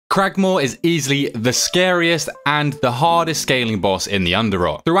Cragmaw is easily the scariest and the hardest scaling boss in the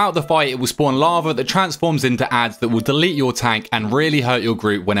Underrot. Throughout the fight, it will spawn lava that transforms into adds that will delete your tank and really hurt your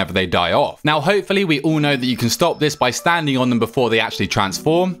group whenever they die off. Now, hopefully we all know that you can stop this by standing on them before they actually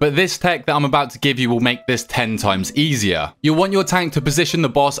transform, but this tech that I'm about to give you will make this 10 times easier. You'll want your tank to position the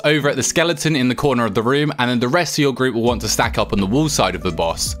boss over at the skeleton in the corner of the room, and then the rest of your group will want to stack up on the wall side of the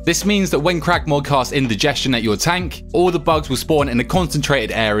boss. This means that when Cragmaw casts indigestion at your tank, all the bugs will spawn in a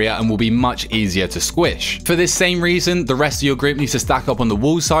concentrated area and will be much easier to squish. For this same reason, the rest of your group needs to stack up on the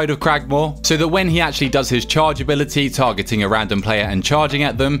wall side of Cragmaw, so that when he actually does his charge ability, targeting a random player and charging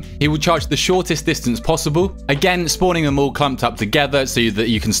at them, he will charge the shortest distance possible, again spawning them all clumped up together so that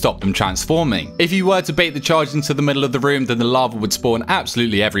you can stop them transforming. If you were to bait the charge into the middle of the room, then the lava would spawn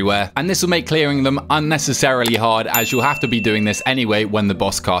absolutely everywhere, and this will make clearing them unnecessarily hard, as you'll have to be doing this anyway when the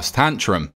boss casts Tantrum.